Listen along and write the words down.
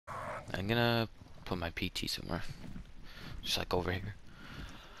I'm gonna put my PT somewhere. Just like over here.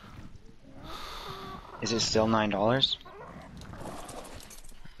 Is it still $9?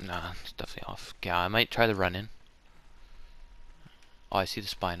 Nah, it's definitely off. Yeah, I might try the run in. Oh, I see the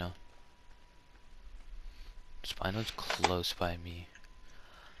Spino. Spino's close by me.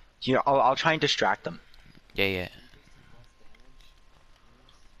 Yeah, I'll try and distract them. Yeah, yeah.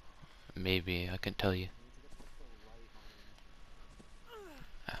 Maybe, I can tell you.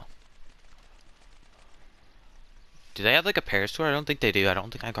 Ow. Do they have like a parastore? I don't think they do. I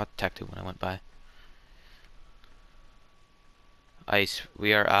don't think I got detected when I went by. Ice,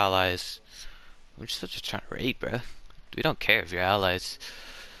 we are allies. We're just trying to raid, bro. We don't care if you're allies.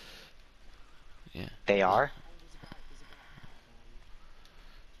 Yeah. They are?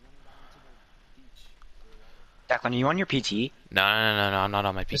 Declan, are you on your PT? No, no, no, no, I'm not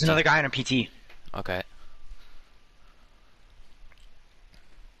on my There's PT. another guy on a PT. Okay.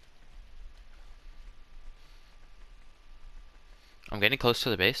 I'm getting close to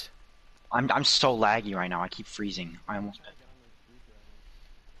the base. I'm so laggy right now. I keep freezing. I almost.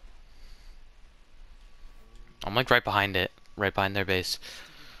 I'm like right behind it. Right behind their base.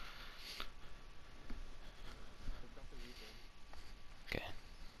 Okay.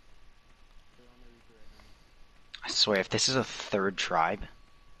 I swear, if this is a third tribe.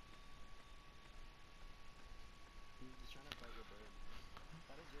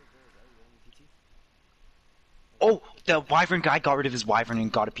 Oh, the wyvern guy got rid of his wyvern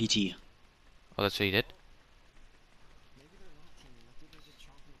and got a PT. Oh, that's what you did?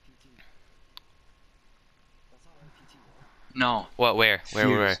 No. What, where? Where?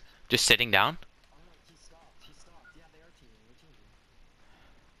 Fuse. Just sitting down?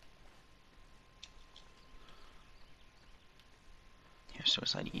 Here,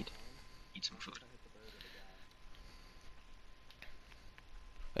 suicide, eat. Eat some food.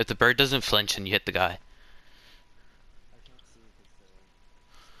 If the bird doesn't flinch and you hit the guy.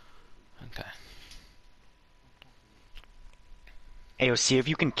 Okay. Ayo, see if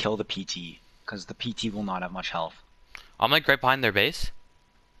you can kill the PT. Because the PT will not have much health. I'm like right behind their base.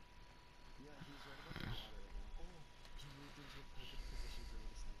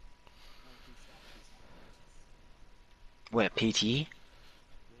 Wait, PT?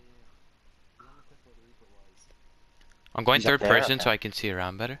 I'm going He's up third there? person Okay. so I can see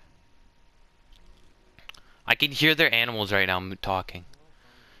around better. I can hear their animals right now talking.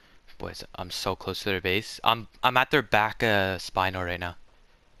 Boys, I'm so close to their base. I'm at their back Spino right now.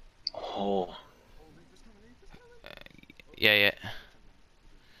 Oh. Yeah, yeah.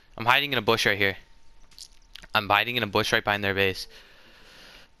 I'm hiding in a bush right here. I'm hiding in a bush right behind their base.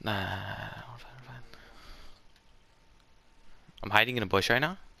 Nah. I'm hiding in a bush right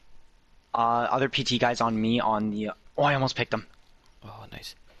now. Other PT guys on me on the. Oh, I almost picked him. Oh,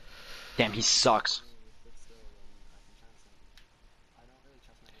 nice. Damn, he sucks.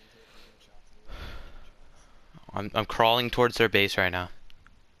 I'm crawling towards their base right now.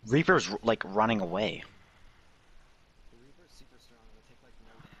 Reaper's like running away.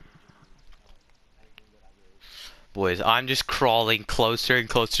 Boys, I'm just crawling closer and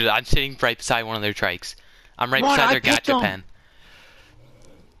closer. I'm sitting right beside one of their trikes. I'm right What? beside I their picked gacha him! pen.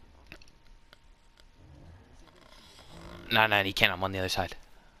 No, no, he can't. I'm on the other side.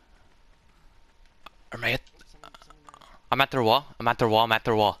 Am I at... I'm at their wall. I'm at their wall. I'm at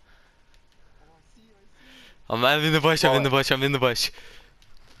their wall. I'm in the bush. I'm in the bush. I'm in the bush.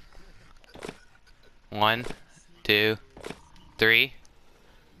 1, 2, 3.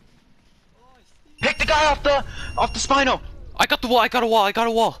 Pick the guy off the Spino! I got the wall. I got a wall. I got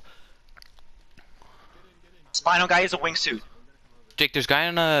a wall. Spino guy is a wingsuit. Jake, there's a guy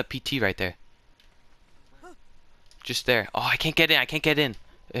on a PT right there. Just there. Oh, I can't get in. I can't get in.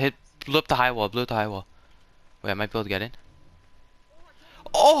 It blew up the high wall. Blew up the high wall. Wait, I might be able to get in.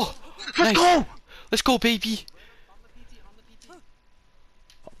 Oh! Let's Nice. go! Let's go, baby.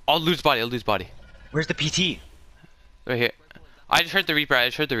 I'll lose body. I'll lose body. Where's the PT? Right here. I just heard the Reaper. I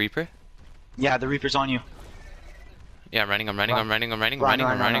just heard the Reaper. Yeah, the Reaper's on you. Yeah, I'm running. I'm running. Run. I'm running. I'm running. I'm Run, running.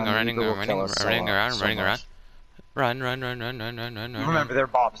 run, I'm run, running. run. I'm running. Reaper I'm will running. kill I'm us so running around. I'm so running around. much. Run, run, run, run, run, run, run, run. Remember, they're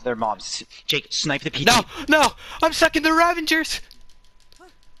mobs. They're mobs. Jake, snipe the PT. No, no! I'm stuck in the Ravengers.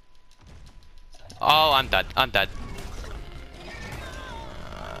 Oh, I'm dead. I'm dead.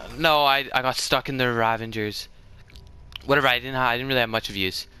 No, I got stuck in the Ravengers. Whatever. I didn't really have much of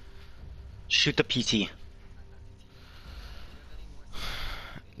use. Shoot the PT.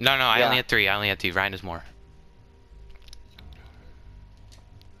 No, no. I Yeah. only had 3. I only had 2. Ryan is more.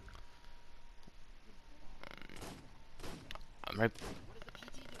 I'm right.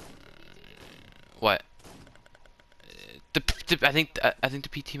 What? I think the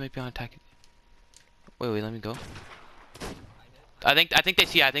PT might be on attack. Wait, let me go. I think they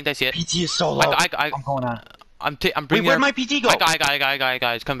see it. I think they see it. PT is so low. I'm going on. I'm Wait, bringing. where'd my PT go? I got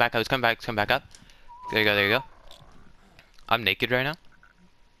it. It's come back up. It's come back up. There you go. I'm naked right now.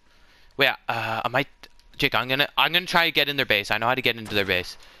 Wait, I might. Jake, I'm gonna try to get in their base. I know how to get into their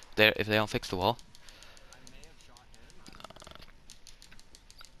base. If they don't fix the wall.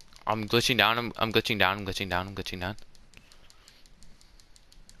 I'm glitching down. I'm glitching down.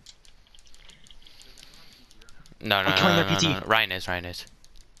 No. Ryan is.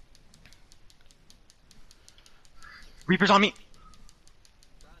 Reaper's on me.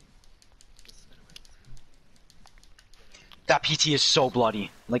 That PT is so bloody,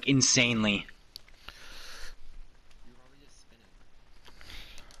 like insanely.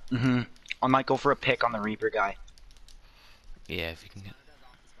 I might go for a pick on the Reaper guy. Yeah, if you can get.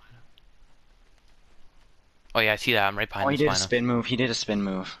 Oh yeah, I see that. I'm right behind. Oh, he did a spin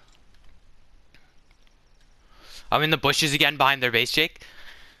move. I'm in the bushes again behind their base, Jake.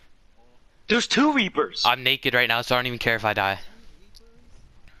 There's 2 Reapers. I'm naked right now, so I don't even care if I die.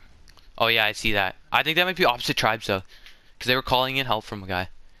 Oh yeah, I see that. I think that might be opposite tribes though, because they were calling in help from a guy.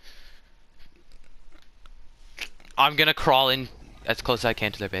 I'm gonna crawl in as close as I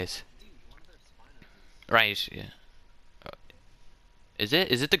can to their base. Right, yeah. Is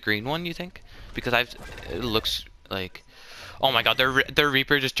it the green one, you think? Because it looks like, oh my god, their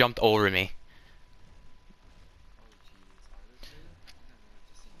Reaper just jumped over me.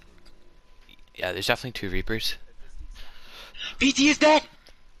 Yeah, there's definitely 2 Reapers. PT is dead.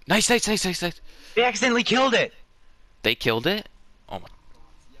 Nice. They accidentally killed it. They killed it? Oh my.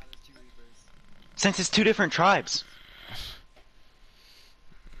 Since it's 2 different tribes.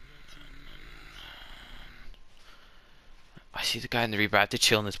 I see the guy in the Reaper. I have to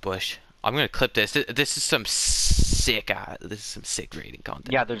chill in this bush. I'm gonna clip this. This is some sick raiding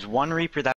content. Yeah, there's 1 Reaper that